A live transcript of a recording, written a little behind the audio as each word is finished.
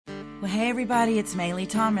Well, hey everybody, it's Maylee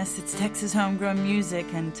Thomas. It's Texas Homegrown Music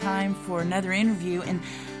and time for another interview. And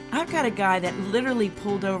I've got a guy that literally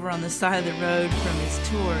pulled over on the side of the road from his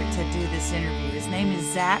tour to do this interview. His name is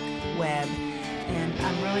Zach Webb, and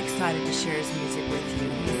I'm really excited to share his music with you.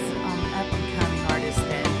 He's an up-and-coming artist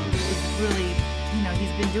that is really,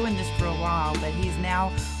 he's been doing this for a while, but he's now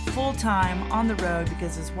full-time on the road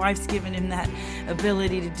because his wife's given him that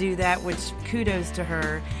ability to do that, which kudos to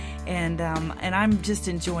her. And I'm just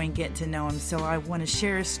enjoying getting to know him. So I want to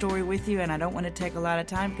share his story with you, and I don't want to take a lot of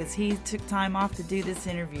time because he took time off to do this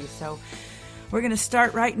interview. So we're going to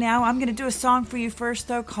start right now. I'm going to do a song for you first,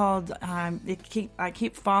 though, called I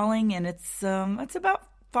Keep Falling, and it's about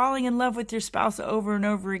falling in love with your spouse over and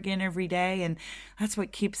over again every day, and that's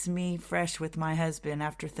what keeps me fresh with my husband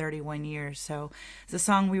after 31 years. So it's a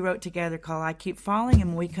song we wrote together called I Keep Falling,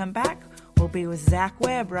 and when we come back, we'll be with Zach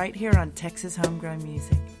Webb right here on Texas Homegrown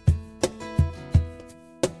Music.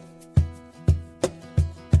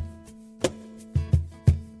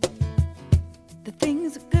 The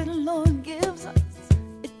things the good Lord gives us,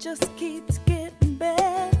 it just keeps getting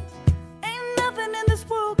better. Ain't nothing in this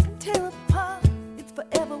world can tear apart. It's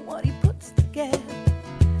forever what He puts together.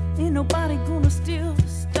 Ain't nobody gonna steal the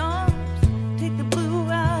stars, take the blue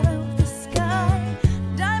out of the sky.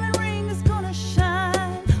 Diamond ring is gonna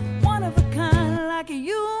shine, one of a kind like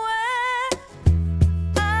you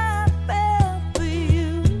and I fell for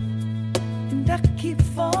you, and I keep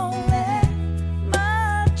falling.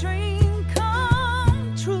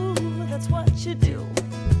 What you do.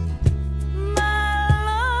 My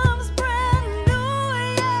love's brand new,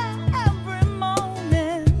 yeah, every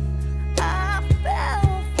morning I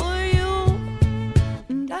fell for you,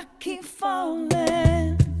 and I keep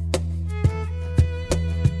falling,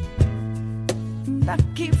 and I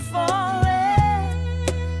keep falling.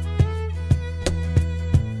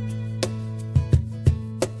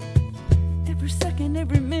 Every second,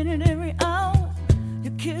 every minute, every hour,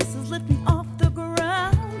 your kisses lift me off the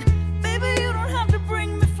ground. You don't have to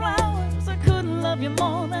bring me flowers. I couldn't love you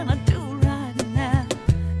more than I do right now.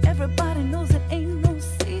 Everybody knows it ain't no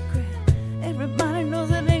secret. Everybody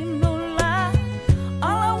knows it ain't no lie.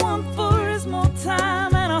 All I want for is more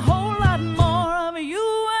time and a whole lot more of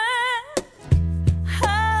you. And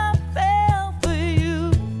I fell for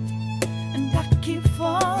you, and I keep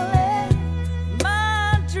falling.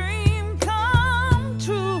 My dream come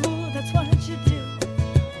true. That's what you do.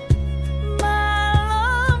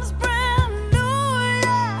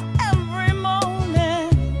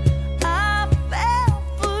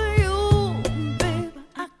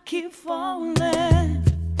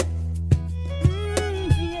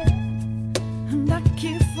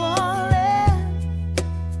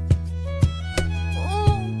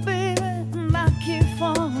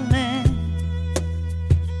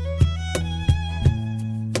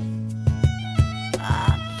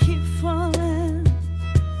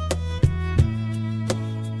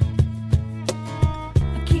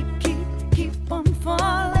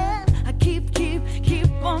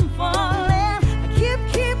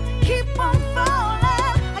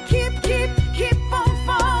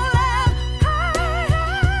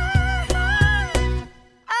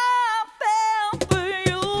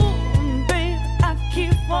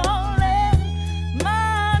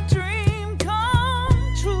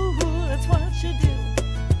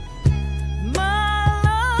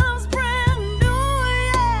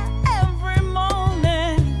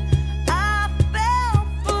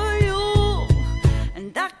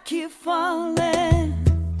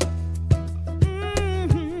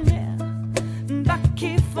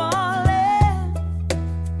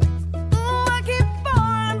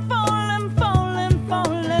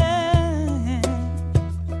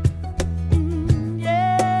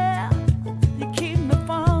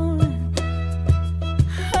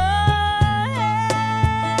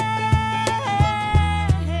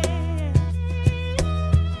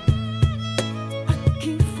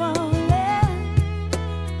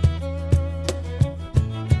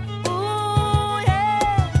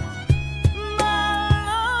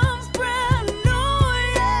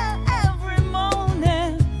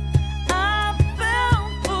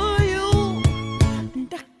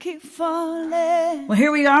 Well,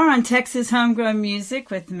 here we are on Texas Homegrown Music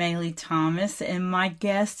with Maylee Thomas, and my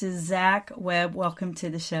guest is Zach Webb. Welcome to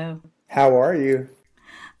the show. How are you?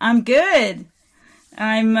 I'm good.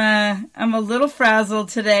 I'm a little frazzled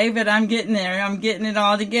today, but I'm getting there. I'm getting it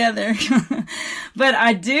all together. But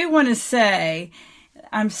I do want to say,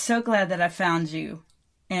 I'm so glad that I found you,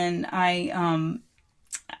 and I'm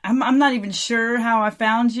not even sure how I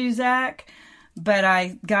found you, Zach, but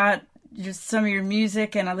I got some of your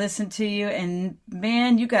music and I listened to you, and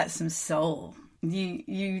man, you got some soul.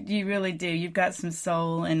 You really do. You've got some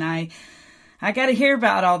soul, and I got to hear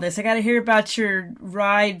about all this. I got to hear about your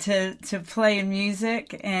ride to play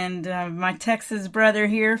music, and my Texas brother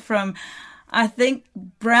here from, I think,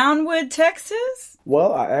 Brownwood, Texas.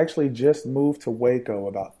 Well, I actually just moved to Waco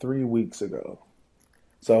about 3 weeks ago.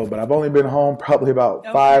 So, but I've only been home probably about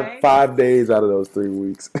five days out of those 3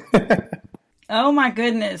 weeks. Oh my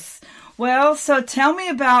goodness. Well, so tell me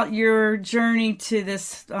about your journey to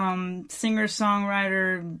this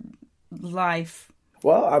singer-songwriter life.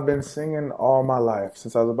 Well, I've been singing all my life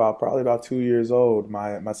since I was probably about 2 years old.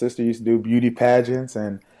 My sister used to do beauty pageants,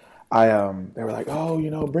 and they were like,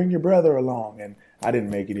 oh, bring your brother along. And I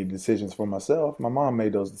didn't make any decisions for myself. My mom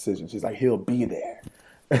made those decisions. She's like, he'll be there.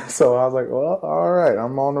 So I was like, well, all right,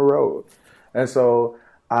 I'm on the road. And so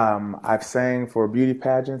I've sang for beauty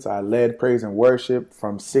pageants. I led praise and worship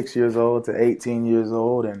from 6 years old to 18 years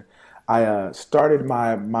old. And I started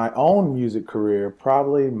my own music career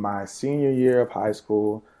probably my senior year of high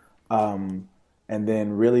school, and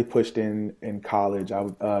then really pushed in college.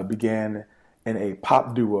 I began in a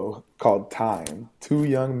pop duo called Time, Two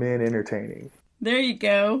Young Men Entertaining. There you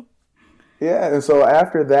go. Yeah, and so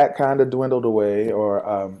after that kind of dwindled away,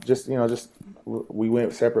 or we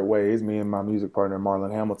went separate ways, me and my music partner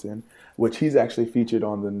Marlon Hamilton, which he's actually featured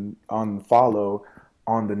on Follow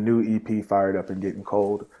on the new EP Fired Up and Getting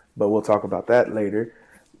Cold. But we'll talk about that later.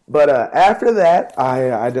 But after that,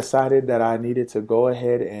 I decided that I needed to go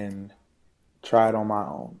ahead and try it on my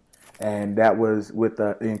own. And that was with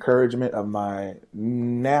the encouragement of my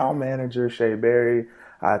now manager, Shay Berry.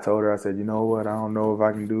 I told her, I said, you know what, I don't know if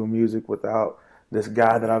I can do music without this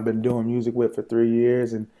guy that I've been doing music with for 3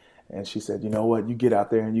 years. And she said, you know what, you get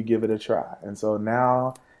out there and you give it a try. And so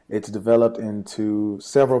now it's developed into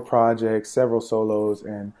several projects, several solos,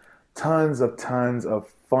 and tons of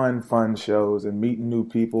fun shows and meeting new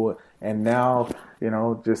people. And now,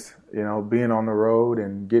 just being on the road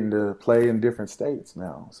and getting to play in different states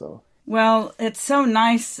now. So. Well, it's so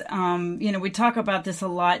nice. We talk about this a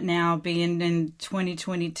lot now, being in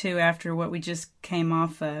 2022 after what we just came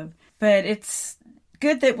off of. But it's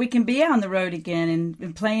good that we can be on the road again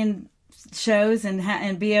and playing shows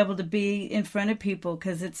and be able to be in front of people,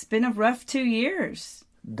 because it's been a rough 2 years.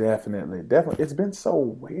 Definitely. It's been so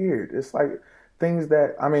weird. It's like things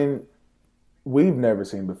that, we've never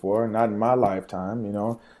seen before, not in my lifetime,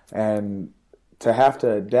 and to have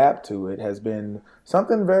to adapt to it has been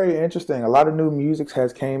something very interesting. A lot of new music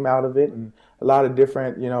has came out of it, and a lot of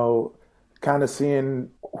different, kind of seeing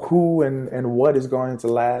who and what is going to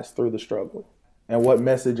last through the struggle and what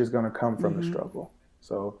message is going to come from the struggle.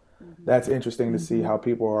 So that's interesting to see how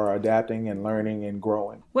people are adapting and learning and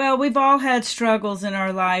growing. Well, we've all had struggles in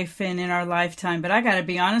our life and in our lifetime, but I got to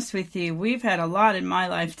be honest with you, we've had a lot in my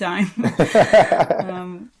lifetime.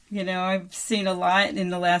 I've seen a lot in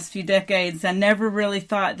the last few decades. I never really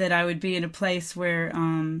thought that I would be in a place where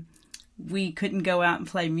we couldn't go out and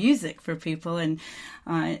play music for people, and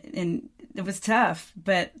it was tough.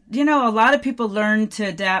 But, a lot of people learn to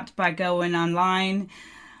adapt by going online.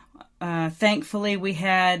 Thankfully, we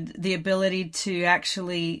had the ability to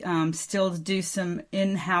actually still do some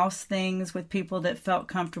in-house things with people that felt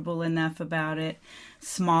comfortable enough about it.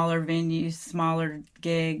 Smaller venues, smaller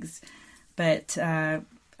gigs. But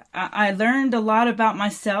I learned a lot about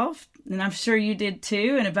myself, and I'm sure you did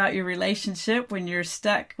too, and about your relationship when you're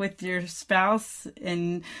stuck with your spouse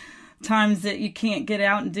and times that you can't get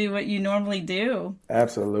out and do what you normally do.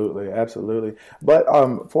 Absolutely. But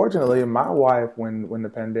fortunately, my wife, when the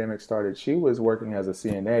pandemic started, she was working as a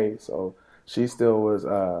CNA, so she still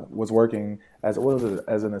was working as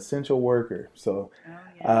an essential worker. So,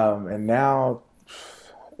 and now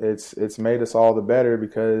it's made us all the better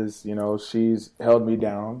because she's held me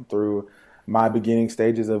down through my beginning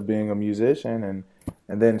stages of being a musician, and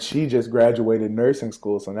then she just graduated nursing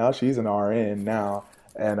school, so now she's an RN now.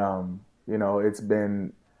 And it's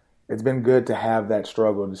been good to have that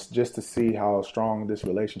struggle just to see how strong this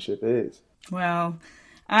relationship is. Well,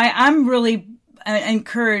 I'm really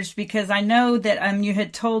encouraged because I know that you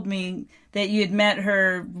had told me that you had met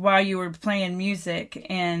her while you were playing music,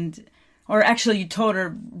 or actually you told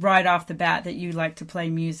her right off the bat that you like to play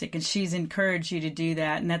music, and she's encouraged you to do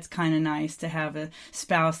that, and that's kind of nice to have a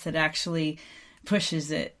spouse that actually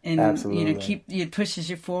pushes it and pushes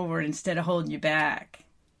you forward instead of holding you back.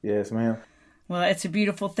 Yes, ma'am. Well, it's a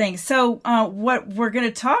beautiful thing. So what we're going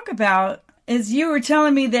to talk about is, you were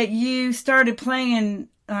telling me that you started playing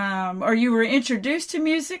or you were introduced to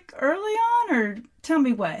music early on, or tell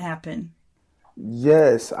me what happened.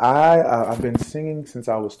 Yes, I've been singing since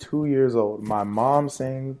I was 2 years old. My mom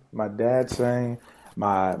sang, my dad sang,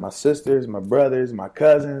 my sisters, my brothers, my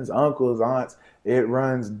cousins, uncles, aunts, it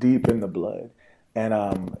runs deep in the blood.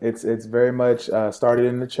 And it's very much started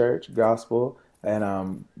in the church, gospel,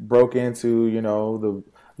 and broke into,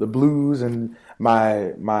 the blues, and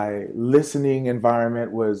my listening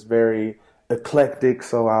environment was very eclectic.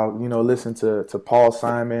 So I'll, listen to Paul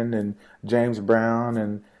Simon and James Brown,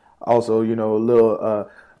 and also, a little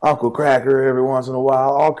Uncle Cracker every once in a while,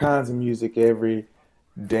 all kinds of music every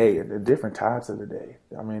day, and the different types of the day.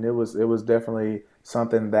 I mean, it was definitely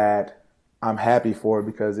something that I'm happy for,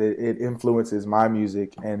 because it influences my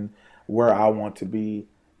music and where I want to be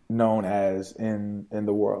known as in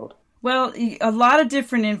the world. Well, a lot of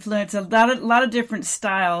different influence, a lot of different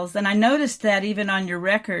styles, and I noticed that even on your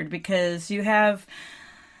record, because you have,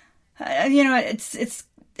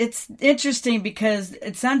 it's interesting because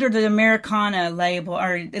it's under the Americana label,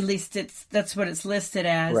 or at least that's what it's listed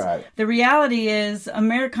as. Right. The reality is,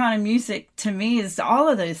 Americana music to me is all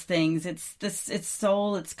of those things. It's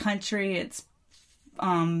soul, it's country, it's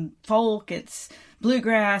folk, it's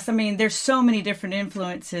bluegrass. I mean, there's so many different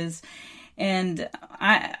influences. And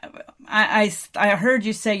I heard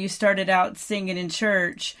you say you started out singing in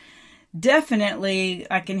church. Definitely,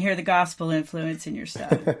 I can hear the gospel influence in your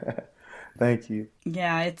stuff. Thank you.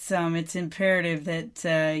 Yeah, it's imperative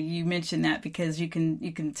that you mention that, because you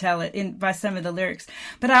can tell it by some of the lyrics.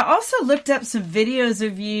 But I also looked up some videos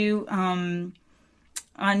of you on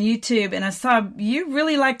YouTube, and I saw you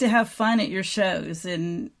really like to have fun at your shows,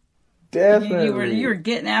 and definitely you were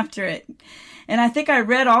getting after it. And I think I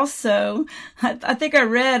read also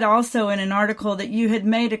in an article that you had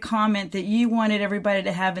made a comment that you wanted everybody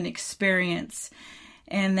to have an experience,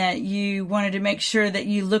 and that you wanted to make sure that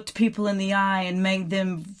you looked people in the eye and made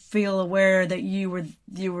them feel aware that you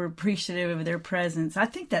were appreciative of their presence. I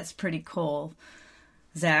think that's pretty cool,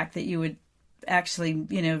 Zach, that you would actually,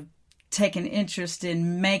 take an interest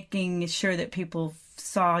in making sure that people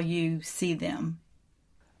saw you see them.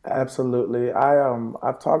 Absolutely.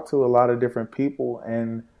 I've talked to a lot of different people,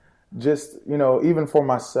 and just, even for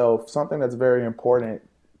myself, something that's very important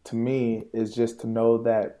to me is just to know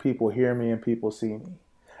that people hear me and people see me.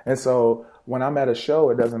 And so when I'm at a show,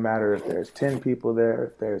 it doesn't matter if there's 10 people there,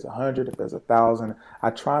 if there's 100, if there's 1,000. I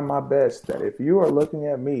try my best that if you are looking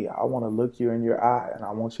at me, I want to look you in your eye, and I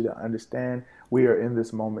want you to understand we are in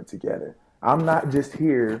this moment together. I'm not just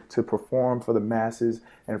here to perform for the masses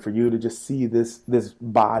and for you to just see this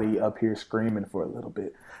body up here screaming for a little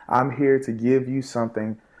bit. I'm here to give you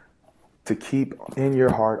something to keep in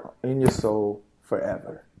your heart, in your soul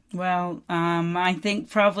forever. Well, I think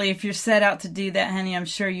probably if you're set out to do that, honey, I'm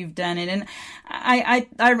sure you've done it. And I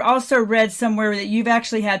also read somewhere that you've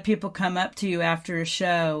actually had people come up to you after a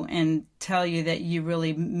show and tell you that you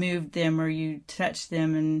really moved them, or you touched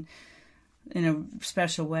them in a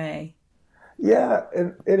special way. Yeah,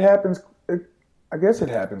 it happens. I guess it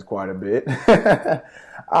happens quite a bit.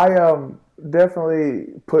 I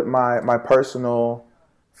definitely put my personal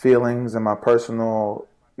feelings and my personal,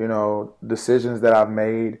 decisions that I've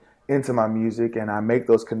made into my music, and I make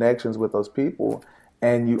those connections with those people.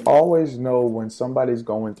 And you always know when somebody's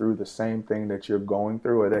going through the same thing that you're going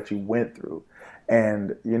through or that you went through.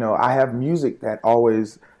 And, I have music that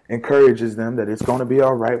always encourages them that it's going to be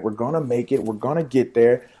all right. We're going to make it. We're going to get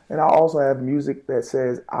there. And I also have music that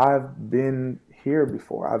says I've been here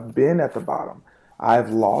before. I've been at the bottom. I've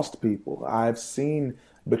lost people. I've seen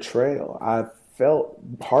betrayal. I've felt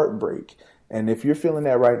heartbreak. And if you're feeling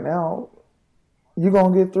that right now, you're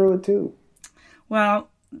going to get through it too. Well,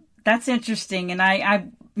 that's interesting. And I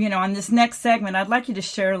on this next segment, I'd like you to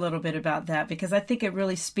share a little bit about that, because I think it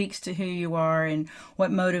really speaks to who you are and what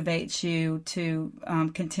motivates you to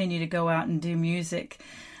continue to go out and do music.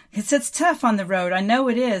 It's tough on the road. I know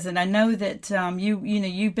it is, and I know that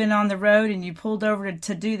you've been on the road and you pulled over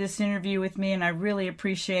to do this interview with me, and I really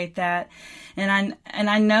appreciate that. And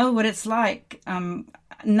I know what it's like.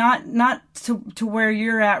 Not to where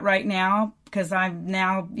you're at right now, because I'm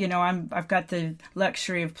now I've got the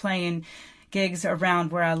luxury of playing gigs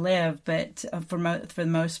around where I live, but for the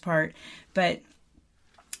most part. But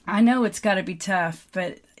I know it's got to be tough,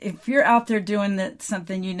 but if you're out there doing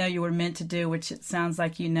something you were meant to do, which it sounds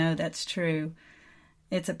like that's true,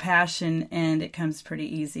 it's a passion, and it comes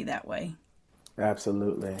pretty easy that way.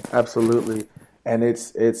 Absolutely. And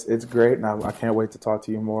it's great, and I can't wait to talk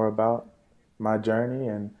to you more about my journey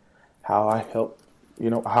and how I help,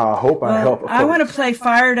 how I hope I help. I want to play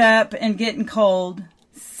Fired Up and Getting Cold.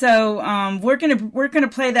 So we're gonna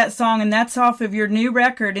play that song, and that's off of your new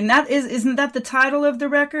record. And isn't that the title of the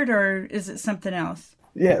record, or is it something else?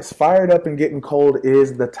 Yes, Fired Up and Getting Cold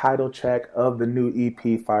is the title track of the new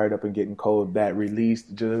EP, Fired Up and Getting Cold, that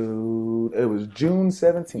released June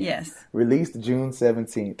 17th. Yes. Released June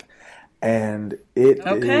 17th. And it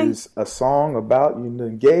is a song about you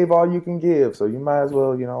done gave all you can give. So you might as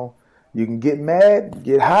well, you can get mad,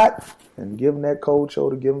 get hot, and give them that cold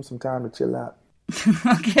shoulder, give them some time to chill out.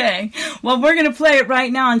 Okay. Well, we're going to play it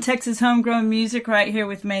right now on Texas Homegrown Music right here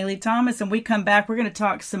with May Lee Thomas. And we come back, we're going to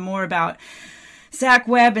talk some more about Zach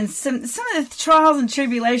Webb and some of the trials and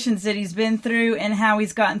tribulations that he's been through and how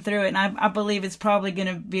he's gotten through it. And I believe it's probably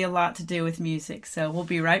going to be a lot to do with music. So we'll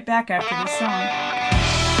be right back after this song.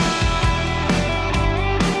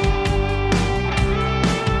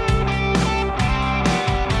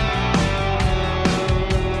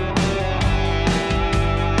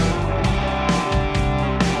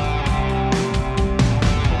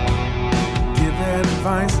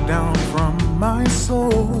 Advice down from my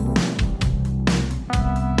soul.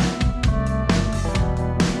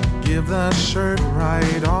 Give the shirt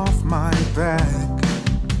right off my back.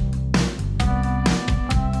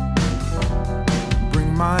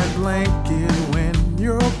 Bring my blanket when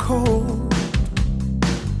you're cold.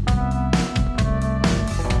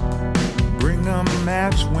 Bring a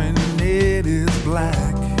match when it is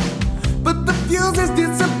black. But the fuse is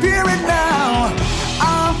disappearing now.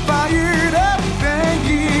 I'm fired up and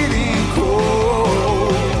getting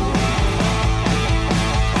cold.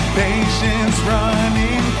 Patience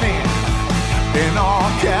running thin, in all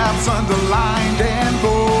caps underlined and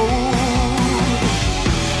bold.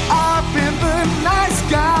 I've been the nice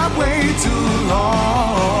guy way too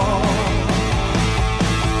long.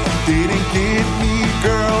 Didn't get me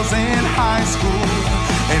girls in high school,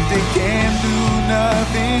 and they can't do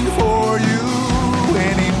nothing for you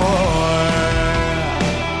anymore.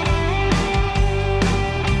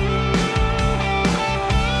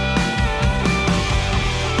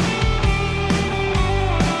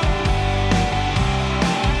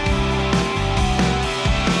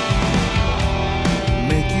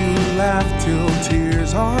 Laugh till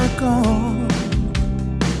tears are gone.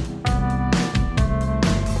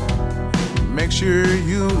 Make sure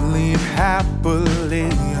you leave happily.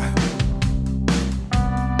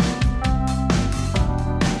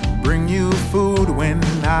 Bring you food when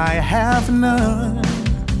I have none.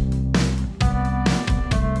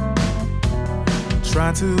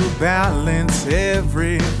 Try to balance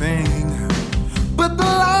everything, but the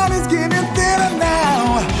line is getting thinner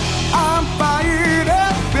now. I'm fired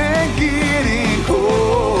up and getting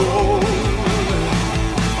cold.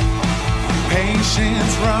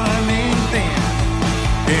 Patience running thin,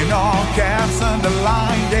 in all caps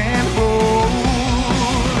underlined and bold.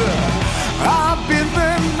 I've been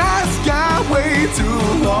the nice guy way too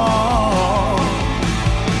long.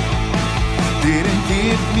 Didn't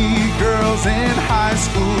get me girls in high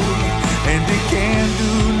school, and they can't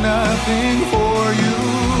do nothing for you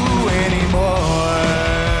anymore.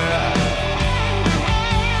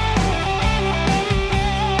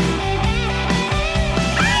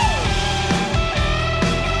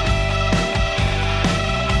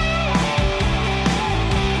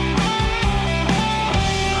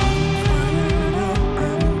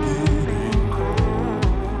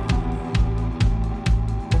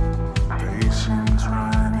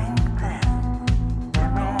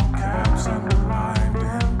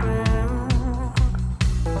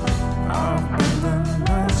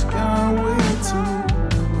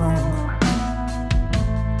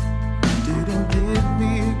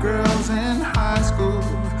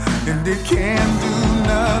 It can't do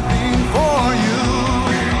nothing for you.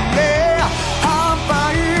 Yeah, I'm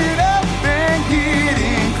fired up and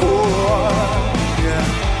getting cold. Yeah,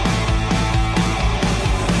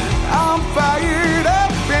 I'm fired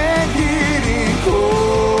up and getting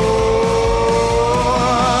cold.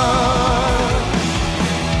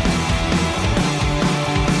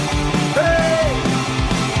 Hey,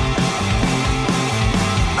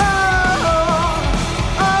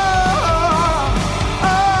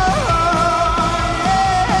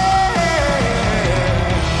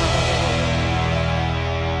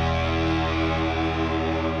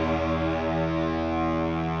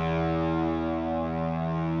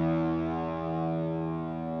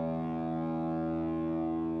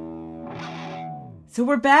 So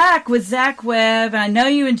we're back with Zach Webb. I know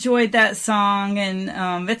you enjoyed that song,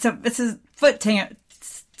 and it's a foot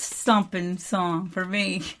stomping song for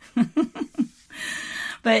me.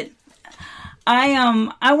 But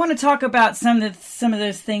I want to talk about some of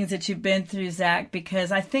those things that you've been through, Zach,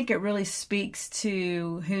 because I think it really speaks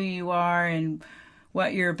to who you are and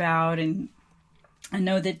what you're about. And I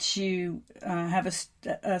know that you have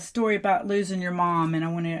a story about losing your mom, and I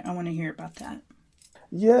want to hear about that.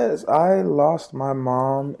 Yes, I lost my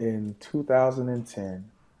mom in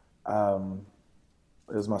 2010. It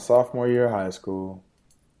was my sophomore year of high school.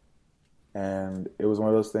 And it was one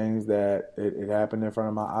of those things that it happened in front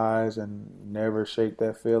of my eyes and never shake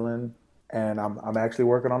that feeling. And I'm actually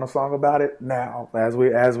working on a song about it now as we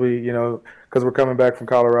because we're coming back from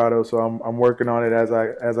Colorado, so I'm working on it as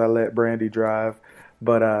I let Brandy drive.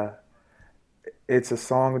 But it's a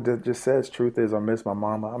song that just says, "Truth is, I miss my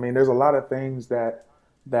mama." I mean, there's a lot of things that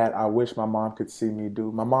I wish my mom could see me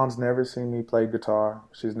do. My mom's never seen me play guitar.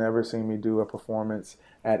 She's never seen me do a performance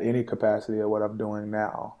at any capacity of what I'm doing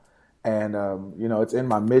now. And it's in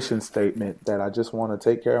my mission statement that I just want to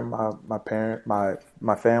take care of my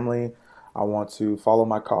family. I want to follow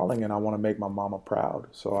my calling, and I want to make my mama proud.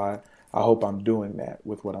 So I hope I'm doing that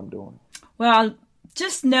with what I'm doing. Well,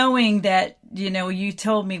 just knowing that, you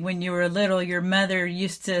told me when you were little, your mother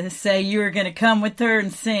used to say you were going to come with her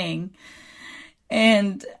and sing.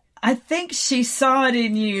 And I think she saw it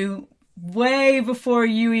in you way before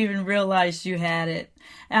you even realized you had it.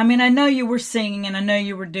 I mean, I know you were singing and I know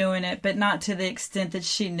you were doing it, but not to the extent that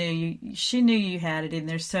she knew you. She knew you had it in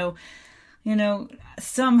there. So,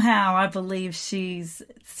 somehow I believe she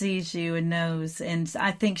sees you and knows. And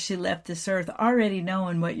I think she left this earth already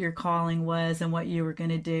knowing what your calling was and what you were going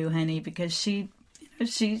to do, honey, because she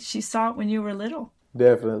saw it when you were little.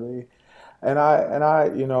 Definitely. And I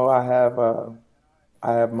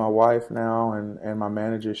have my wife now and my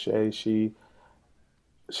manager, Shay. She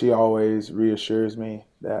always reassures me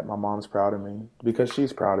that my mom's proud of me because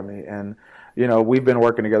she's proud of me. And, we've been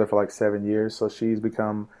working together for like 7 years. So she's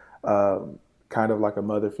become kind of like a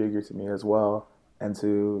mother figure to me as well. And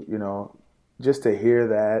to, just to hear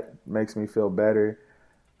that makes me feel better.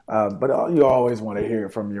 But you always want to hear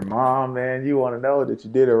it from your mom, man. You want to know that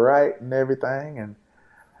you did it right and everything. And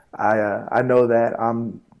I know that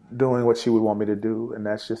I'm doing what she would want me to do, and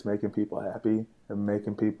that's just making people happy and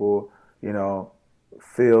making people,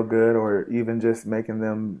 feel good, or even just making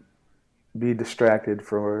them be distracted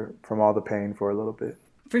from all the pain for a little bit.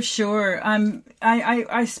 For sure.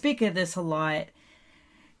 I speak of this a lot.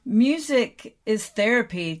 Music is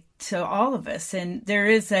therapy to all of us, and there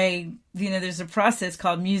is there's a process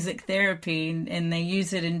called music therapy, and they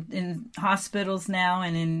use it in hospitals now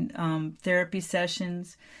and in therapy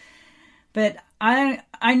sessions. But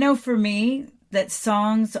I know for me that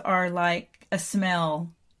songs are like a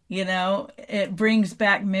smell, it brings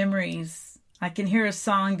back memories. I can hear a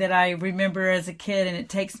song that I remember as a kid and it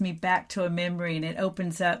takes me back to a memory and it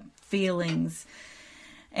opens up feelings.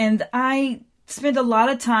 And I spend a lot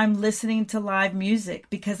of time listening to live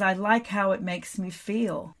music because I like how it makes me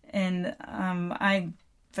feel. And I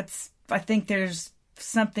think there's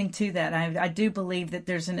something to that. I do believe that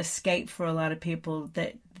there's an escape for a lot of people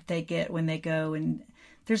that they get when they go. And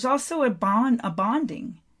there's also a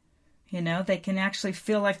bonding. They can actually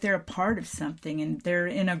feel like they're a part of something and they're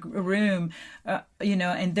in a room,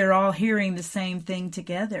 and they're all hearing the same thing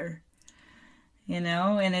together, and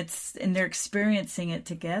they're experiencing it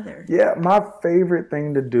together. Yeah. My favorite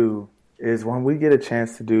thing to do is when we get a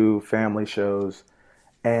chance to do family shows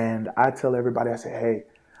and I tell everybody, I say, hey,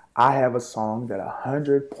 I have a song that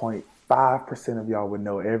 100.5% of y'all would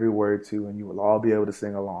know every word to, and you will all be able to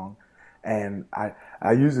sing along. And I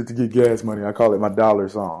use it to get gas money. I call it my dollar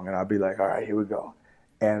song. And I'll be like, all right, here we go.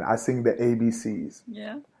 And I sing the ABCs.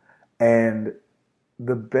 Yeah. And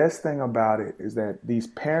the best thing about it is that these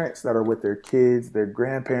parents that are with their kids, their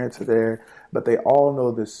grandparents are there, but they all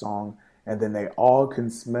know this song. And then they all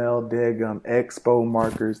can smell daggum expo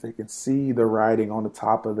markers. They can see the writing on the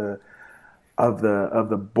top of the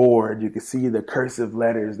board. You can see the cursive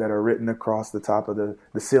letters that are written across the top of the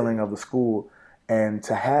ceiling of the school. And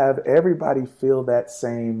to have everybody feel that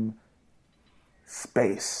same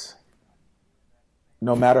space,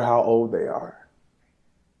 no matter how old they are,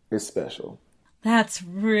 is special. That's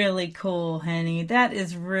really cool, honey. That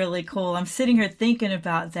is really cool. I'm sitting here thinking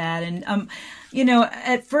about that. And,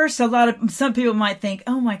 at first, some people might think,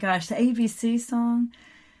 oh my gosh, the ABC song.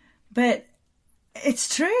 But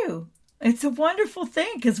it's true. It's a wonderful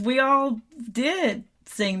thing because we all did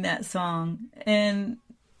sing that song. And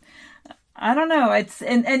I don't know.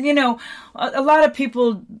 A lot of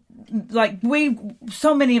people,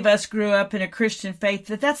 so many of us grew up in a Christian faith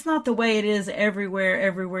that's not the way it is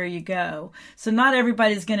everywhere you go. So not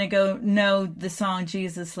everybody's going to go know the song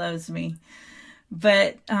Jesus Loves Me.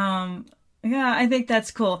 But, I think that's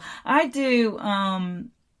cool. I do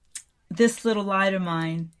This Little Light of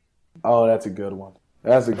Mine. Oh, that's a good one.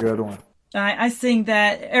 That's a good one. I sing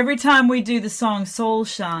that every time we do the song Soul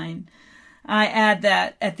Shine. I add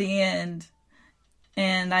that at the end,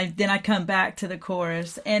 and then I come back to the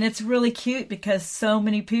chorus, and it's really cute because so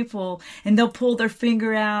many people, and they'll pull their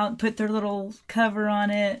finger out, put their little cover on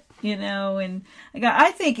it, And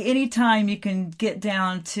I think anytime you can get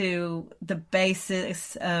down to the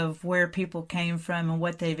basics of where people came from and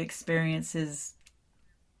what they've experienced is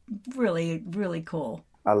really, really cool.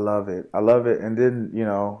 I love it. And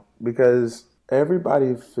then, because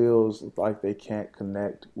everybody feels like they can't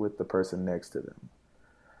connect with the person next to them.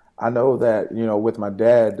 I know that, with my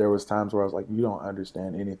dad, there was times where I was like, you don't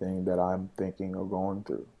understand anything that I'm thinking or going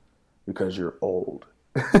through because you're old.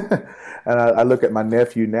 And I look at my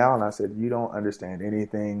nephew now and I said, you don't understand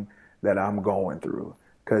anything that I'm going through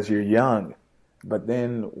because you're young. But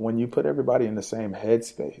then when you put everybody in the same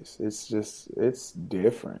headspace, it's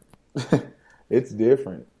different. It's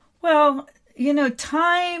different. Well,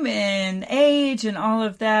 time and age and all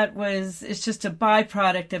of that it's just a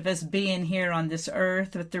byproduct of us being here on this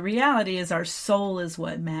earth. But the reality is our soul is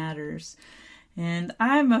what matters. And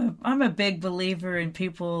I'm a big believer in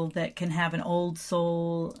people that can have an old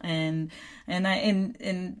soul I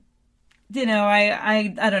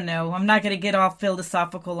don't know. I'm not going to get all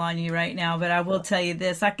philosophical on you right now, but I will tell you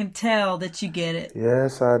this. I can tell that you get it.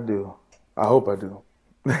 Yes, I do. I hope I do.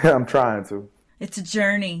 I'm trying to. It's a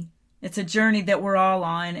journey. It's a journey that we're all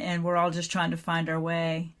on, and we're all just trying to find our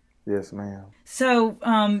way. Yes, ma'am. So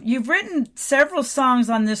you've written several songs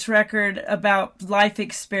on this record about life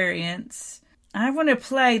experience. I want to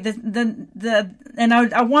play and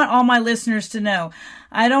I want all my listeners to know,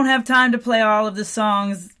 I don't have time to play all of the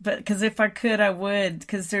songs, but because if I could, I would,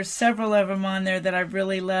 because there's several of them on there that I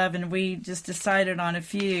really love, and we just decided on a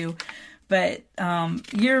few. But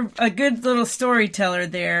you're a good little storyteller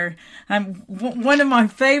there. One of my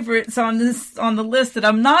favorites on the list that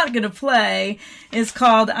I'm not going to play is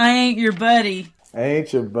called "I Ain't Your Buddy." I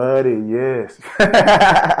ain't your buddy, yes.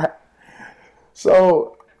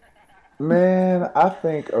 So, man, I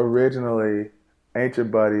think originally "Ain't Your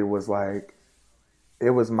Buddy" was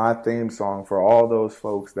it was my theme song for all those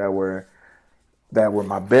folks that were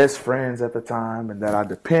my best friends at the time and that I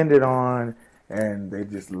depended on. And they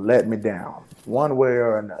just let me down one way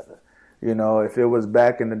or another. If it was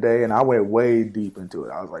back in the day, and I went way deep into it.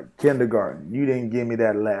 I was like, kindergarten, you didn't give me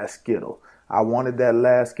that last Skittle. I wanted that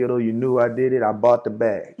last Skittle. You knew I did it. I bought the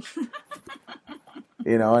bag.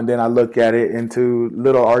 And then I look at it into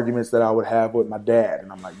little arguments that I would have with my dad.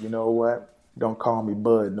 And I'm like, you know what? Don't call me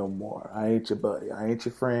bud no more. I ain't your buddy. I ain't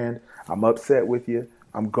your friend. I'm upset with you.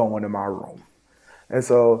 I'm going to my room. And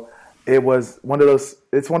so it's one of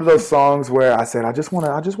those songs where I said, I just want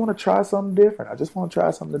to try something different. I just want to try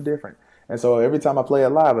something different. And so every time I play it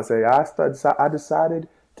live, I say, I decided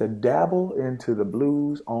to dabble into the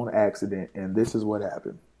blues on accident. And this is what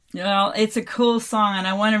happened. Well, it's a cool song, and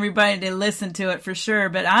I want everybody to listen to it for sure.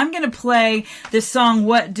 But I'm going to play this song,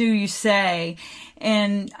 "What Do You Say?"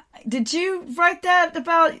 And did you write that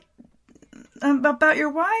about your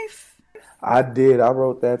wife? I did. I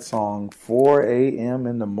wrote that song 4 a.m.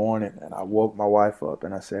 in the morning, and I woke my wife up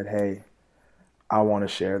and I said, hey, I want to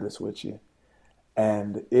share this with you.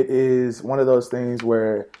 And it is one of those things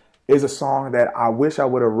where it's a song that I wish I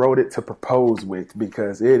would have wrote it to propose with,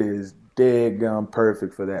 because it is dead gum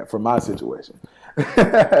perfect for my situation.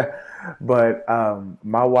 But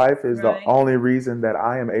my wife is the only reason that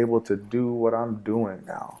I am able to do what I'm doing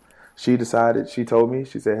now. She told me,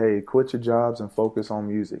 she said, hey, quit your jobs and focus on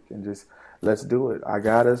music and just let's do it. I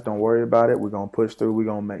got us. Don't worry about it. We're going to push through. We're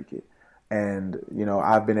going to make it. And,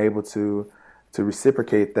 I've been able to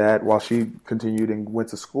reciprocate that while she continued and went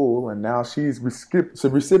to school. And now she's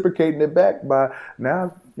reciprocating it back by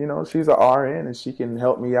now, she's an RN and she can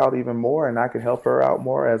help me out even more, and I can help her out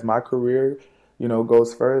more as my career,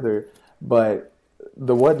 goes further. But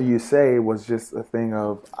the "What Do You Say" was just a thing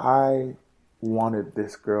of, I wanted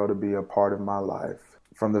this girl to be a part of my life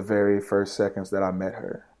from the very first seconds that I met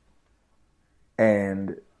her.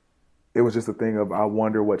 And it was just a thing of, I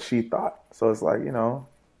wonder what she thought. So it's like,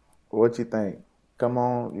 what you think? Come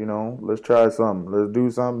on, let's try something. Let's do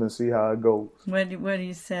something and see how it goes. What do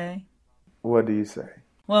you say? What do you say?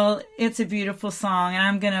 Well, it's a beautiful song,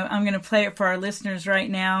 and I'm gonna play it for our listeners right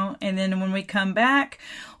now. And then when we come back,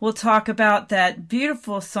 we'll talk about that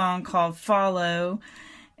beautiful song called "Follow"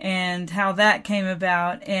 and how that came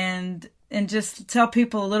about, and just tell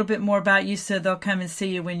people a little bit more about you so they'll come and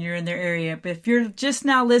see you when you're in their area. But if you're just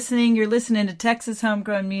now listening, you're listening to Texas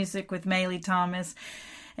Homegrown Music with Maylee Thomas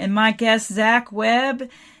and my guest, Zach Webb.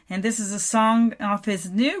 And this is a song off his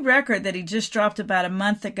new record that he just dropped about a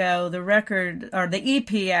month ago. The record, or the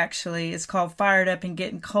EP actually, is called "Fired Up and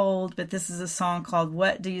Getting Cold." But this is a song called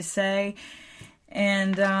 "What Do You Say?"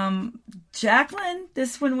 And Jacqueline,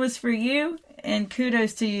 this one was for you. And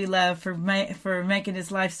kudos to you, love, for making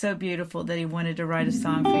his life so beautiful that he wanted to write a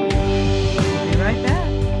song for you. We'll be right back.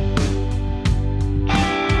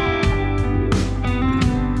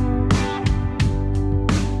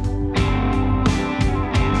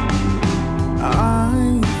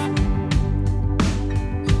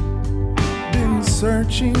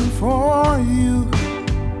 searching for you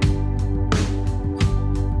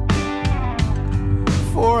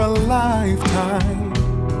for a lifetime.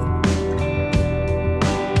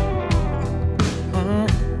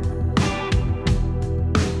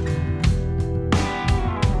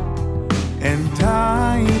 And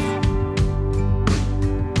I've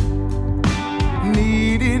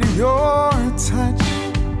needed your touch,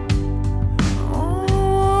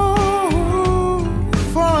 oh,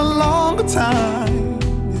 for a longer time.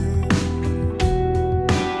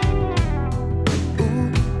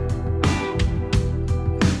 Ooh.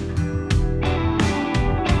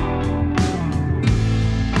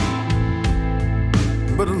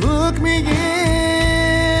 But look me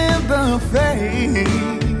in the face,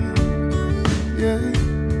 yeah.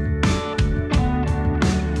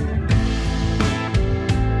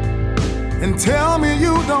 And tell me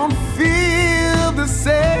you don't feel the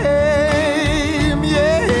same,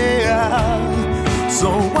 yeah. So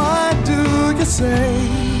why do you say,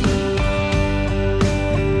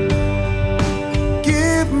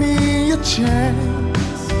 give me a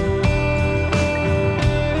chance,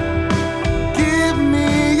 give me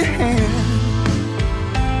your hand,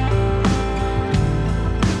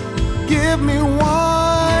 give me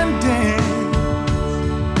one dance,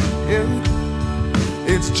 yeah.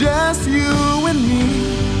 It's just you and me,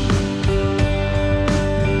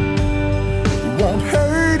 won't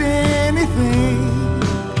hurt anything.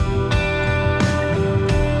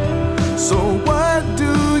 So what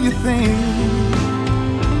do you think?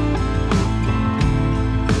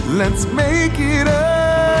 Let's make it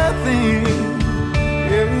a thing,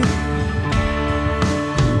 yeah.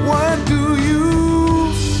 What do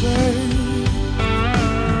you say?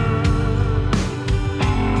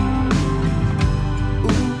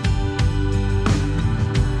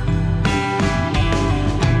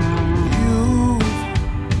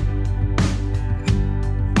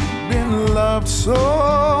 Loved so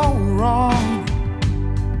wrong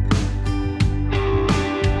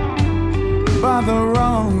by the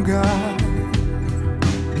wrong guy.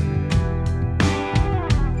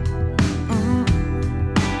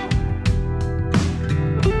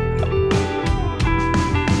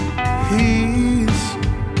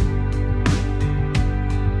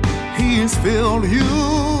 He's filled you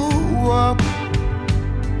up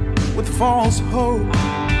with false hope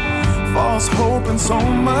and so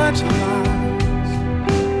much lies.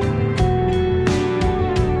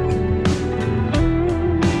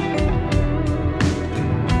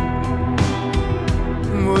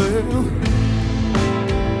 Well,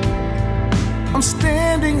 I'm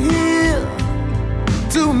standing here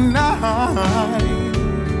tonight,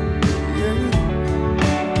 yeah,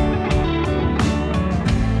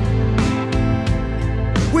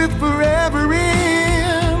 with forever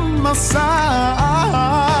in my side,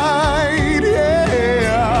 yeah.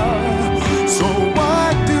 So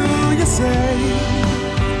what do you say?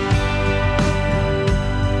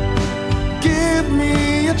 Give me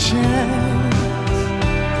a chance,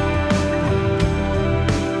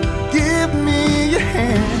 give me your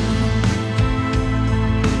hand,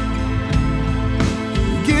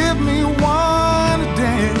 give me one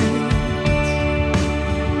dance.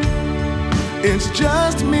 It's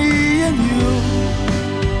just me and you.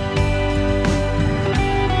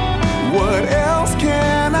 What else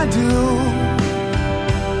can I do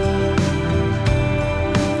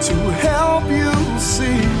to help you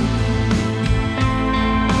see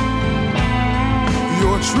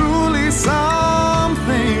you're truly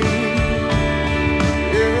something,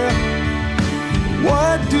 yeah.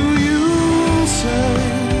 What do you say?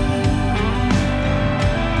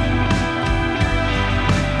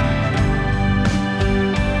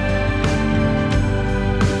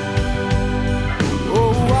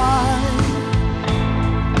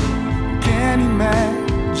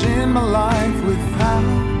 Imagine my life without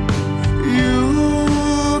you,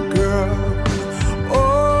 girl.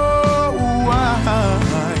 Oh,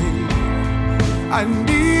 I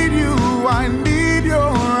need you, I need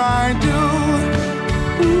your, I do.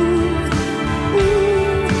 Ooh, ooh,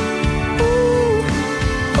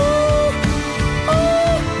 ooh, ooh,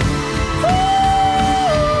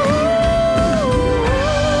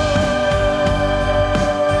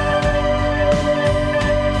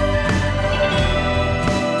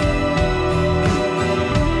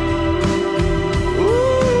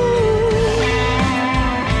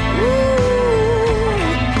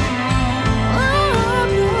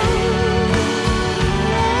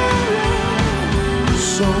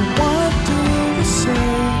 so what do you say?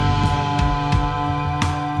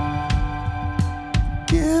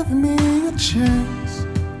 Give me a chance,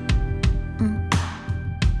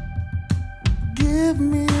 give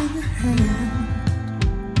me your hand,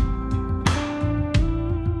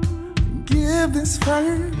 this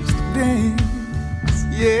first dance,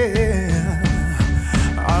 yeah,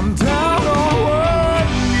 I'm down on one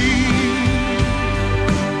knee,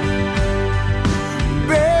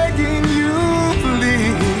 begging you,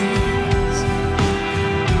 please,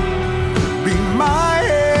 be my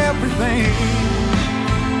everything.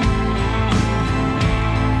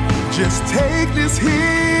 Just take this hearing.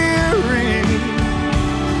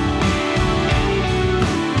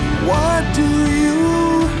 What do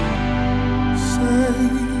you say?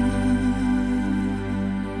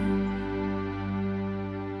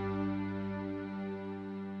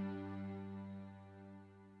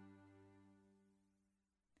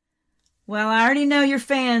 Well, I already know you're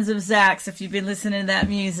fans of Zach's if you've been listening to that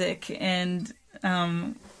music, and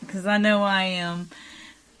because I know I am.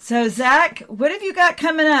 So, Zach, what have you got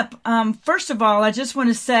coming up? First of all, I just want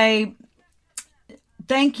to say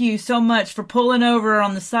thank you so much for pulling over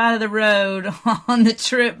on the side of the road on the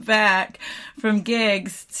trip back from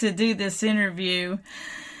gigs to do this interview.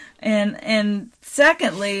 And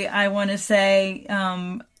secondly, I want to say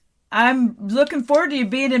I'm looking forward to you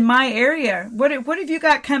being in my area. What have you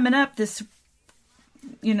got coming up this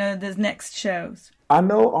next shows? I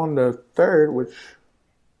know on the 3rd,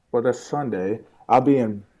 that's Sunday, I'll be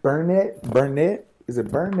in Burnett. Is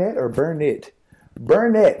it Burnett or Burnett?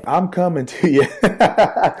 Burnett, I'm coming to you.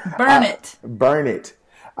 Burnett.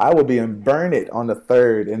 I will be in Burnett on the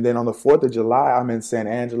 3rd. And then on the 4th of July, I'm in San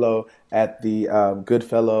Angelo at the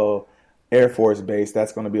Goodfellow Air Force Base.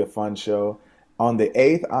 That's going to be a fun show. On the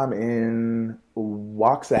 8th, I'm in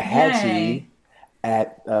Waxahachie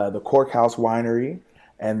at the Cork House Winery.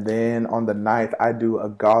 And then on the 9th, I do a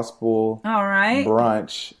gospel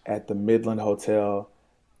brunch at the Midland Hotel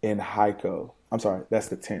in Hyco. I'm sorry, that's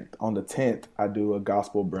the 10th. On the 10th, I do a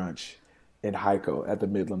gospel brunch in Hyco at the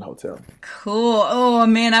Midland Hotel. Cool. Oh,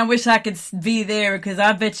 man, I wish I could be there because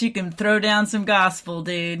I bet you can throw down some gospel,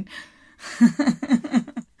 dude.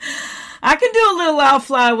 I can do a little I'll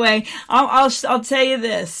fly away. I'll tell you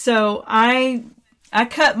this. So I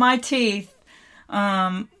cut my teeth.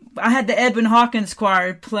 I had the Edwin Hawkins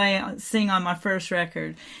Choir sing on my first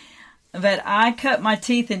record, but I cut my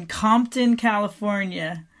teeth in Compton,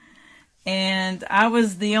 California, and I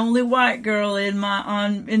was the only white girl in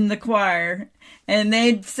the choir. And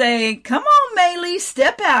they'd say, "Come on, Maylee,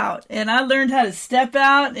 step out." And I learned how to step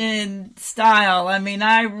out in style. I mean,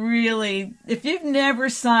 if you've never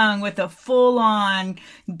sung with a full-on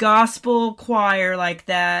gospel choir like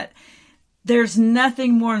that, there's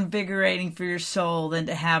nothing more invigorating for your soul than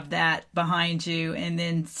to have that behind you and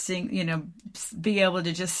then sing, be able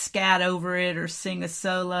to just scat over it or sing a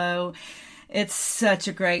solo. It's such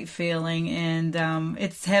a great feeling, and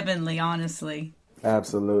it's heavenly, honestly.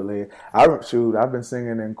 Absolutely. I've been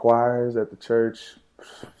singing in choirs at the church.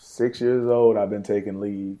 6 years old, I've been taking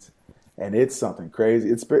leads, and it's something crazy.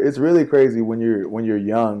 It's really crazy when you're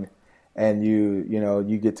young, and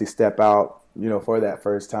you get to step out, for that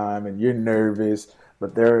first time, and you're nervous.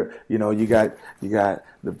 But you got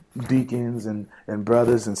the deacons and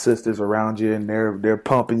brothers and sisters around you, and they're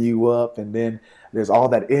pumping you up, and then there's all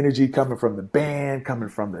that energy coming from the band, coming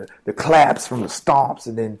from the claps, from the stomps,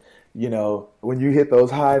 and then when you hit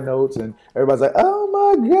those high notes and everybody's like, "Oh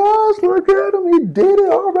my gosh, look at him, he did it,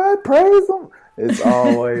 all right, praise him."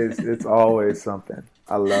 It's always something.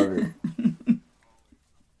 I love it.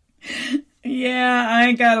 Yeah,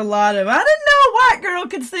 I got a lot of, I didn't know a white girl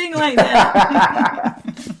could sing like that.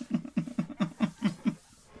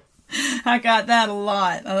 I got that a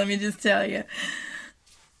lot, let me just tell you.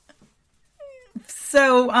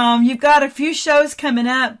 So you've got a few shows coming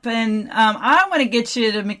up, and I want to get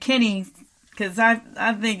you to McKinney because I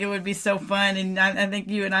think it would be so fun, and I think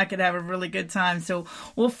you and I could have a really good time. So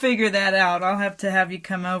we'll figure that out. I'll have to have you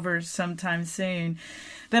come over sometime soon.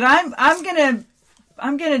 But I'm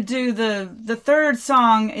gonna do the third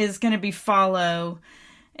song is gonna be Follow,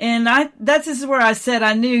 and this is where I said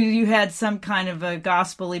I knew you had some kind of a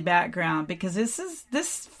gospel-y background, because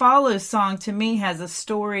this Follow song to me has a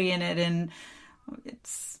story in it, and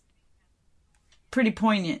it's pretty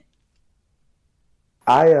poignant.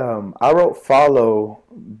 I wrote Follow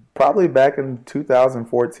probably back in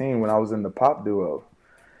 2014 when I was in the pop duo,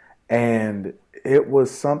 and it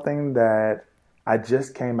was something that I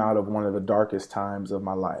just came out of one of the darkest times of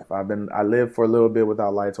my life. I lived for a little bit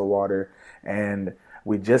without lights or water, and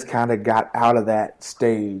we just kind of got out of that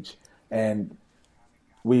stage, and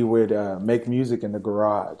we would make music in the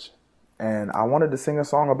garage. And I wanted to sing a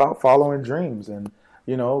song about following dreams, and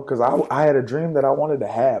because I had a dream that I wanted to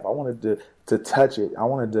have. I wanted to touch it. I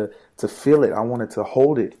wanted to feel it. I wanted to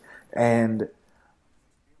hold it. And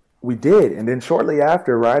we did. And then shortly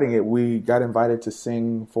after writing it, we got invited to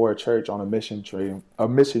sing for a church on a mission trip, a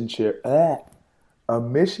mission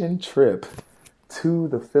trip to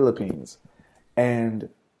the Philippines. And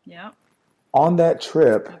Yep. on that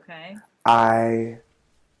trip, Okay. I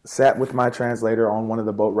sat with my translator on one of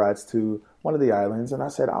the boat rides to one of the islands, and I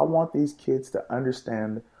said, I want these kids to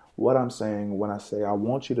understand what I'm saying when I say, I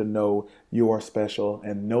want you to know you are special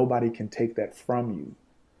and nobody can take that from you.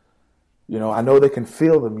 You know, I know they can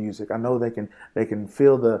feel the music. I know they can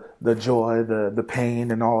feel the joy, the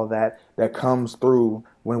pain and all of that comes through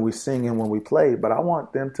when we sing and when we play. But I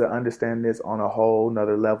want them to understand this on a whole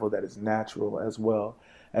nother level that is natural as well.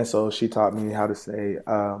 And so she taught me how to say,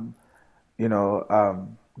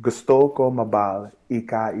 gusto ko mabal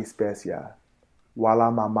ika especia, wala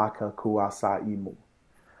mamaka kuasa imu.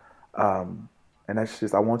 And that's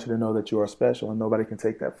just, I want you to know that you are special and nobody can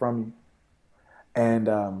take that from you.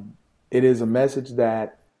 And it is a message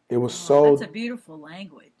that it was so... That's a beautiful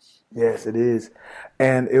language. Yes, it is.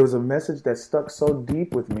 And it was a message that stuck so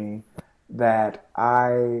deep with me that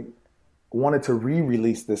I wanted to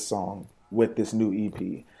re-release this song with this new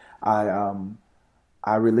EP.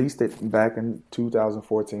 I released it back in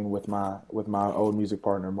 2014 with my old music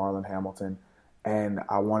partner, Marlon Hamilton. And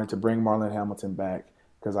I wanted to bring Marlon Hamilton back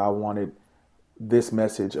because I wanted this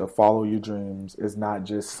message of follow your dreams is not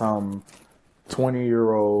just some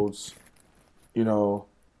 20-year-olds,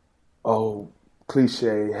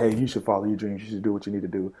 cliche, hey, you should follow your dreams, you should do what you need to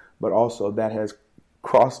do. But also that has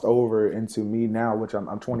crossed over into me now, which I'm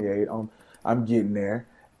 28, I'm getting there,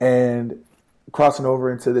 and crossing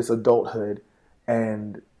over into this adulthood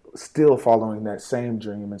and still following that same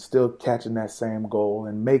dream and still catching that same goal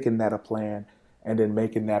and making that a plan and then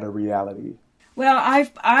making that a reality. Well,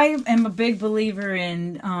 I am a big believer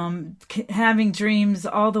in having dreams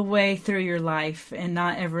all the way through your life and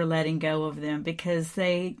not ever letting go of them because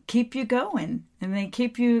they keep you going and they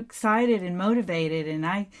keep you excited and motivated. And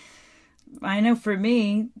I know for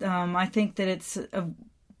me, I think that it's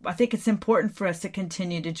important for us to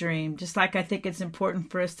continue to dream, just like I think it's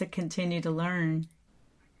important for us to continue to learn.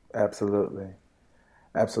 Absolutely.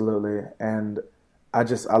 Absolutely. And I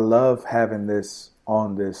love having this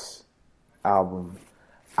on this album.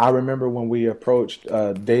 I remember when we approached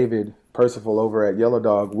David Percival over at Yellow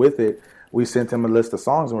Dog with it, we sent him a list of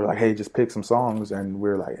songs and we're like, hey, just pick some songs. And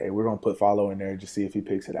we're like, hey, we're going to put Follow in there just see if he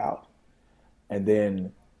picks it out. And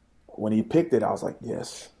then when he picked it, I was like,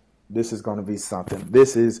 yes, this is going to be something.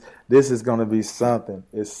 This is going to be something.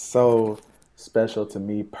 It's so special to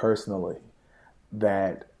me personally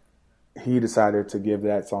that he decided to give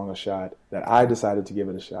that song a shot, that I decided to give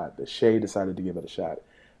it a shot, that Shay decided to give it a shot.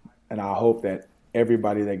 And I hope that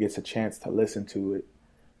everybody that gets a chance to listen to it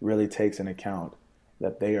really takes into account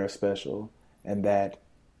that they are special and that,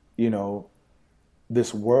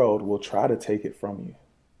 this world will try to take it from you.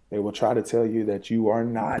 They will try to tell you that you are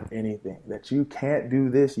not anything, that you can't do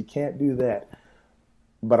this, you can't do that.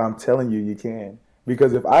 But I'm telling you, you can.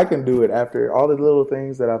 Because if I can do it after all the little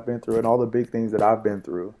things that I've been through and all the big things that I've been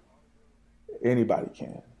through, anybody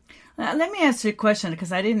can. Let me ask you a question,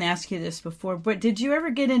 because I didn't ask you this before, but did you ever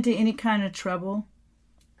get into any kind of trouble?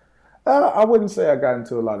 I wouldn't say I got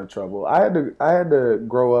into a lot of trouble. I had to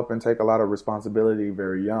grow up and take a lot of responsibility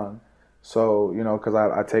very young. So, because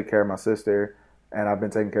I take care of my sister, and I've been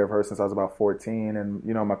taking care of her since I was about 14. And,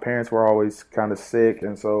 my parents were always kind of sick.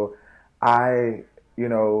 And so I,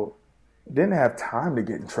 didn't have time to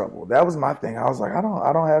get in trouble. That was my thing. I was like, I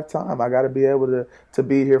don't have time. I got to be able to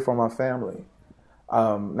be here for my family.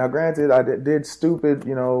 Now, granted, I did stupid,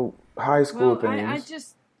 high school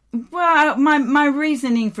things. My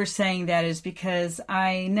reasoning for saying that is because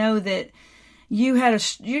I know that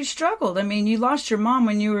you struggled. I mean, you lost your mom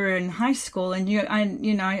when you were in high school, and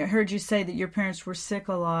I heard you say that your parents were sick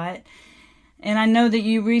a lot, and I know that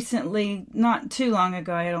you recently, not too long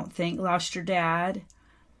ago, I don't think, lost your dad,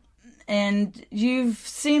 and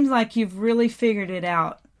seemed like you've really figured it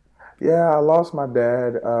out. Yeah, I lost my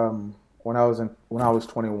dad. When I was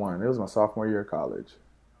 21. It was my sophomore year of college.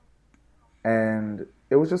 And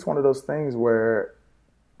it was just one of those things where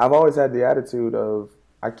I've always had the attitude of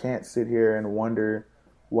I can't sit here and wonder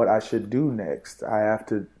what I should do next. I have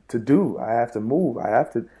to move.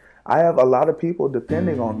 I have a lot of people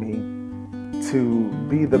depending on me to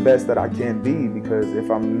be the best that I can be, because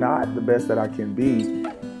if I'm not the best that I can be,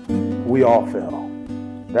 we all fail.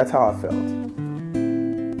 That's how I felt.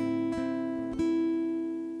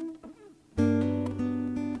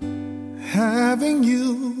 Having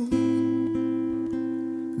you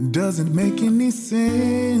doesn't make any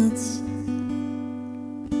sense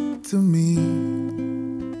to me.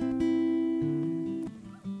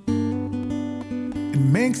 It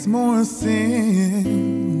makes more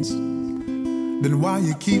sense than why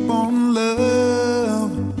you keep on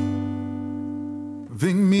loving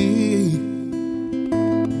me.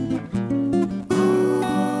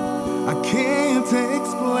 I can't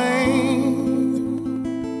explain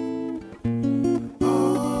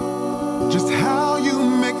just how you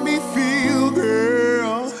make me feel,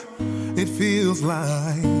 girl. It feels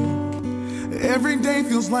like every day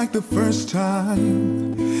feels like the first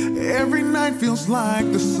time. Every night feels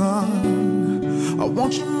like the sun. I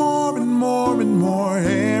want you more and more and more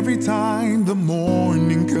every time the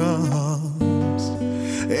morning comes.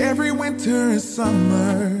 Every winter is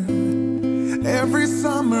summer. Every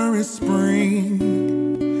summer is spring.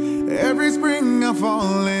 Every spring I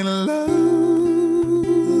fall in love.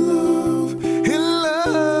 In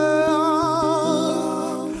love.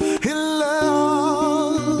 In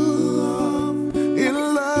love. In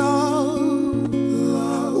love.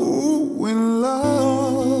 Ooh, in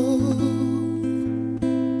love.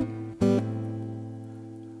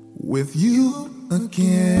 With you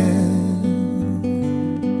again.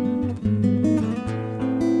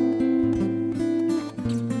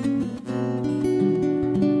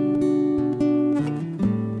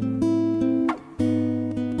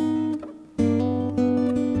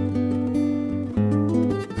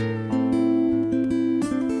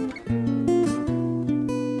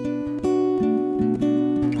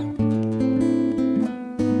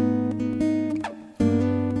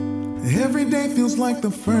 Every day feels like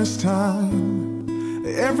the first time.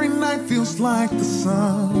 Every night feels like the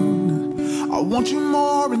sun. I want you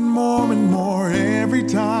more and more and more every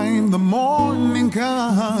time the morning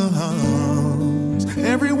comes.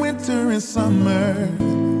 Every winter is summer.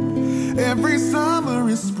 Every summer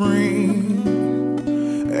is spring.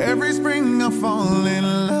 Every spring I fall in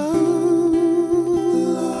love.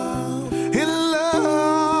 In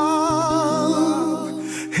love.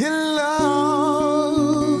 In love.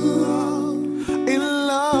 In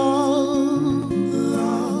love.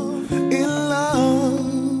 In love.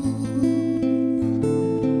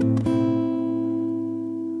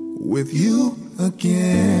 With you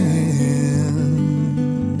again.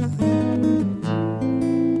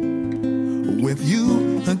 With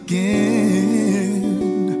you again.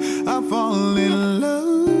 I fall in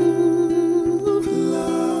love.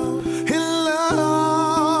 In love.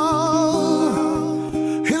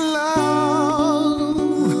 In love.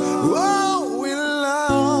 Oh, in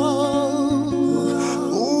love.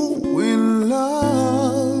 Oh, in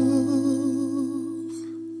love.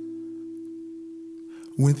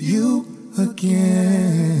 With you again.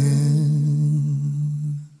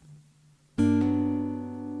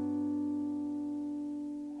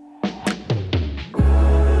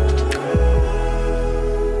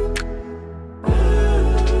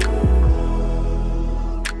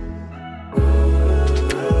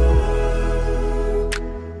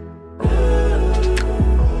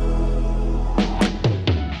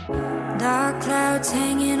 Dark clouds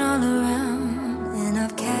hanging all around, and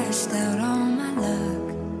I've cashed out all my luck.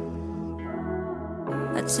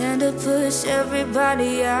 I tend to push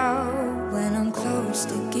everybody out when I'm close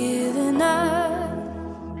to giving up.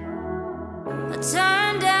 I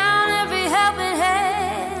turn down every helping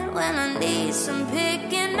hand when I need some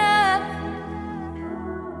picking up.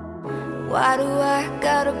 Why do I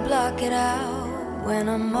gotta block it out when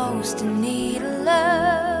I'm most in need of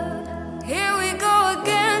love? Here we go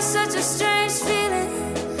again, such a strange feeling,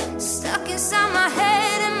 stuck inside my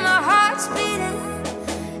head and my heart's beating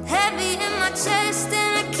heavy in my chest,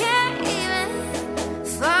 and I can't even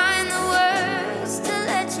find the words to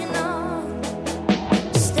let you know.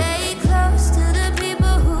 Stay close to the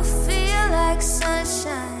people who feel like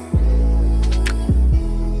sunshine.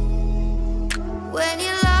 When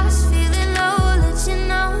you're lost, feeling low, let you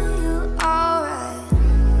know you're alright.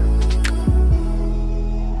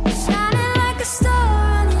 Shining like a star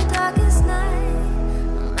on your darkest night.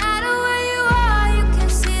 No matter where you are, you can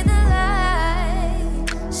see the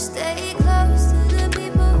light. Stay close to the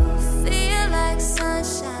people who feel like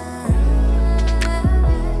sunshine.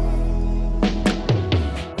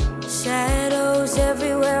 Shadows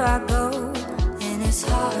everywhere I go, and it's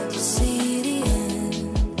hard to see the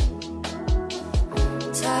end.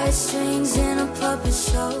 Tight strings in a puppet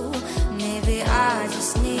show. Maybe I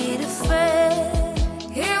just need a friend.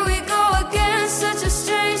 Here we go again, such a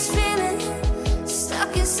strange feeling,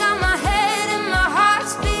 stuck inside my head and my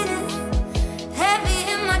heart's beating heavy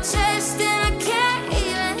in my chest, and I can't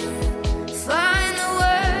even find the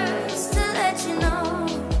words to let you know.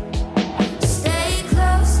 Stay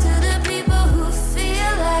close to the people who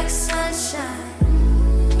feel like sunshine.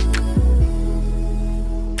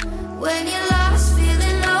 When you're lost,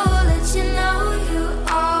 feeling low, let you know you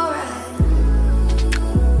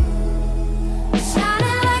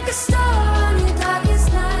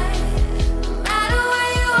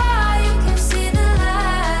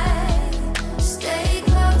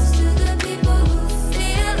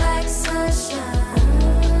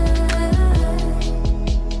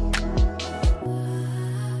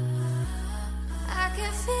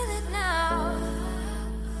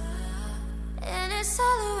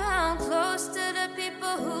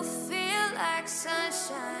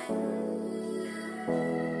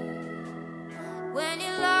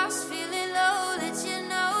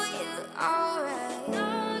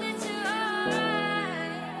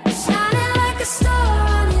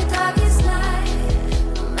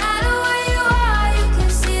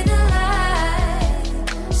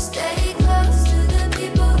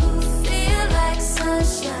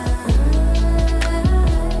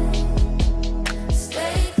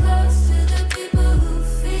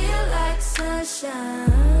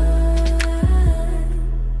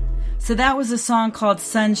So that was a song called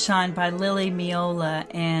Sunshine by Lily Miola,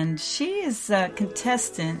 and she is a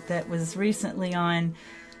contestant that was recently on,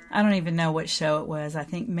 I don't even know what show it was. I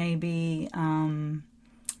think maybe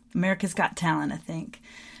America's Got Talent, I think.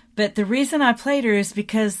 But the reason I played her is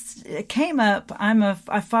because it came up.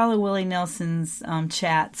 I follow Willie Nelson's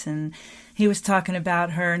chats, and he was talking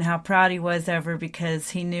about her and how proud he was of her because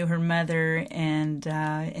he knew her mother,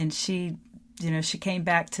 and she, she came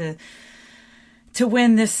back to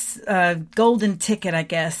win this golden ticket, I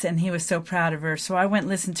guess, and he was so proud of her. So I went and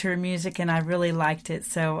listened to her music, and I really liked it.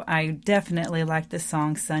 So I definitely liked the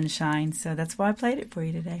song Sunshine. So that's why I played it for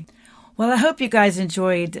you today. Well, I hope you guys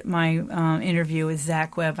enjoyed my interview with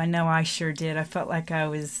Zach Webb. I know I sure did. I felt like I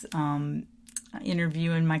was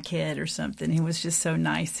interviewing my kid or something. He was just so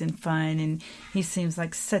nice and fun, and he seems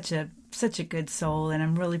like such a good soul, and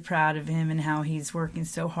I'm really proud of him and how he's working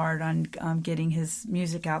so hard on getting his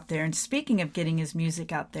music out there. And speaking of getting his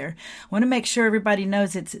music out there, I want to make sure everybody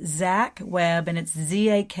knows it's Zach Webb, and it's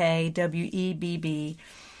ZAKWEBB,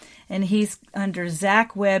 and he's under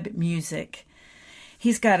Zach Webb Music.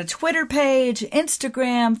 He's got a Twitter page,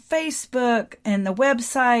 Instagram, Facebook, and the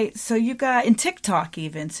website. So you guys, and TikTok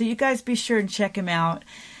even. So you guys be sure and check him out,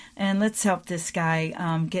 and let's help this guy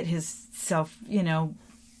get himself,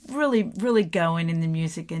 really, really going in the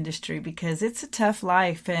music industry, because it's a tough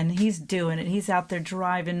life, and he's doing it. He's out there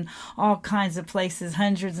driving all kinds of places,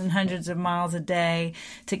 hundreds and hundreds of miles a day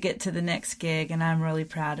to get to the next gig, and I'm really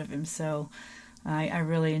proud of him. So I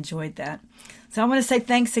really enjoyed that. So I want to say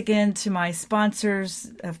thanks again to my sponsors,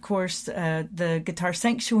 of course, the Guitar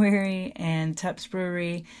Sanctuary and Tups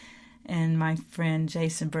Brewery, and my friend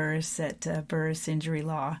Jason Burris at Burris Injury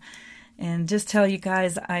Law. And just tell you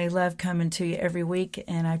guys, I love coming to you every week,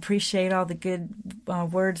 and I appreciate all the good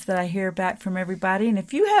words that I hear back from everybody. And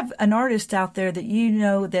if you have an artist out there that you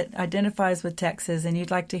know that identifies with Texas and you'd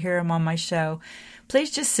like to hear him on my show,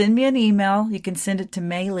 please just send me an email. You can send it to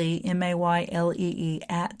Maylee, MAYLEE,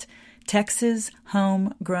 at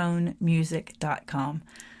TexasHomegrownmusic.com.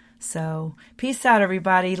 So peace out,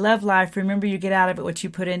 everybody. Love life. Remember, you get out of it what you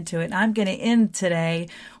put into it. And I'm going to end today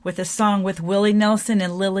with a song with Willie Nelson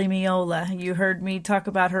and Lily Miola. You heard me talk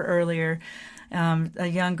about her earlier, a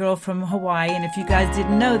young girl from Hawaii. And if you guys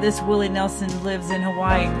didn't know this, Willie Nelson lives in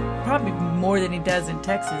Hawaii probably more than he does in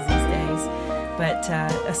Texas these days. But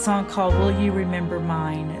a song called Will You Remember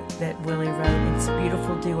Mine that Willie wrote. It's a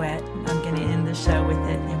beautiful duet. I'm going to end the show with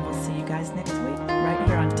it, and we'll see you guys next week right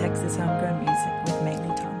here on Texas Homegrown Music with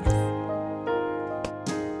Maylee Thomas.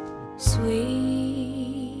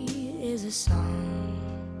 Sweet is a song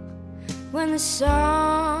when the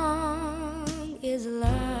song is love,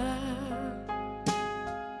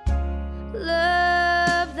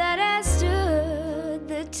 love that has stood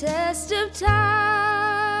the test of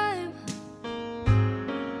time,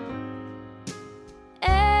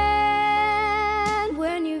 and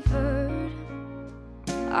when you've heard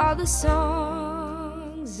all the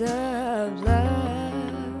songs of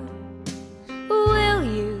love, will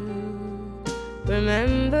you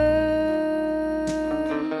remember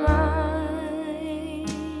mine?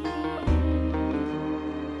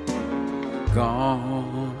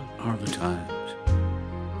 Gone are the times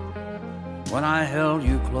when I held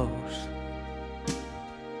you close,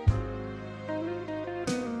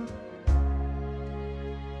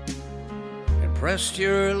 and pressed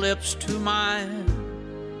your lips to mine,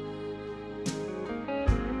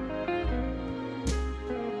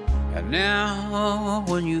 and now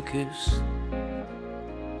when you kiss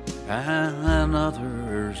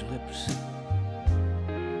another's lips,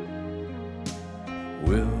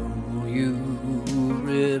 will you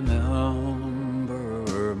remember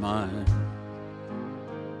mine?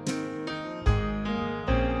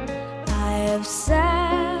 I have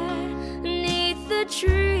sat beneath the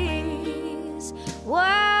trees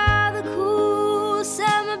while the cool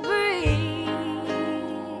summer breeze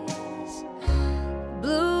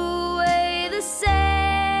blew away the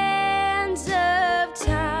sands of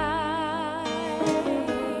time,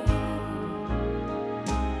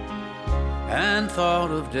 And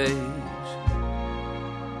thought of days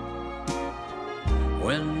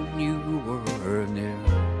when you were near,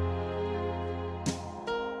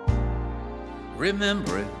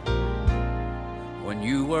 remembering when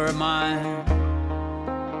you were mine.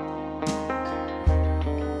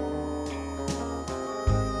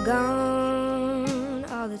 Gone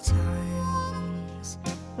are the times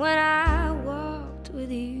when I walked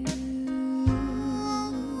with you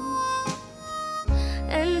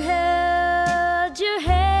and held your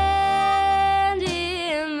hand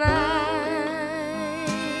in mine,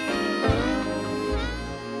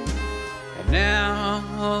 And now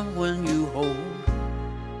when you hold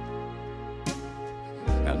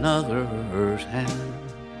another's hand.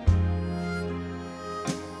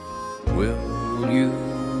 Will you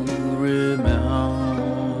remember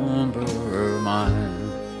mine?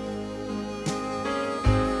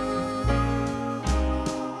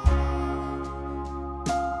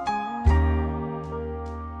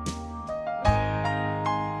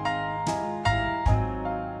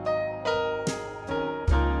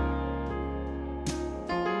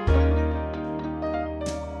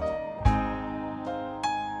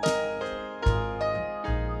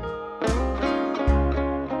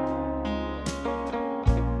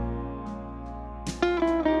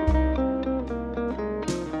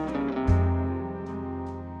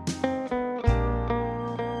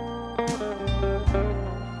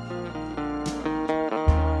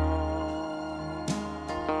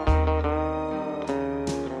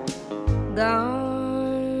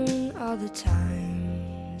 Gone are the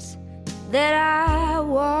times that I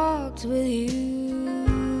walked with you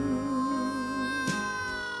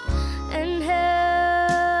and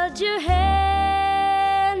held your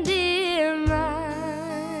hand in mine.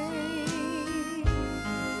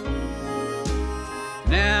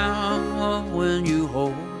 Now when you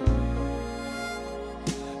hold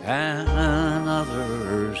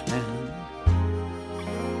another's hand,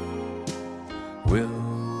 will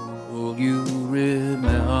you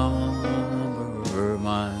remember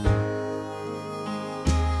mine?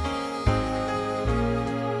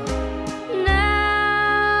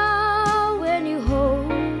 Now when you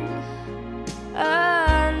hold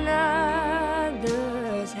another's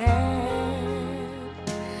hand,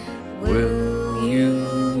 will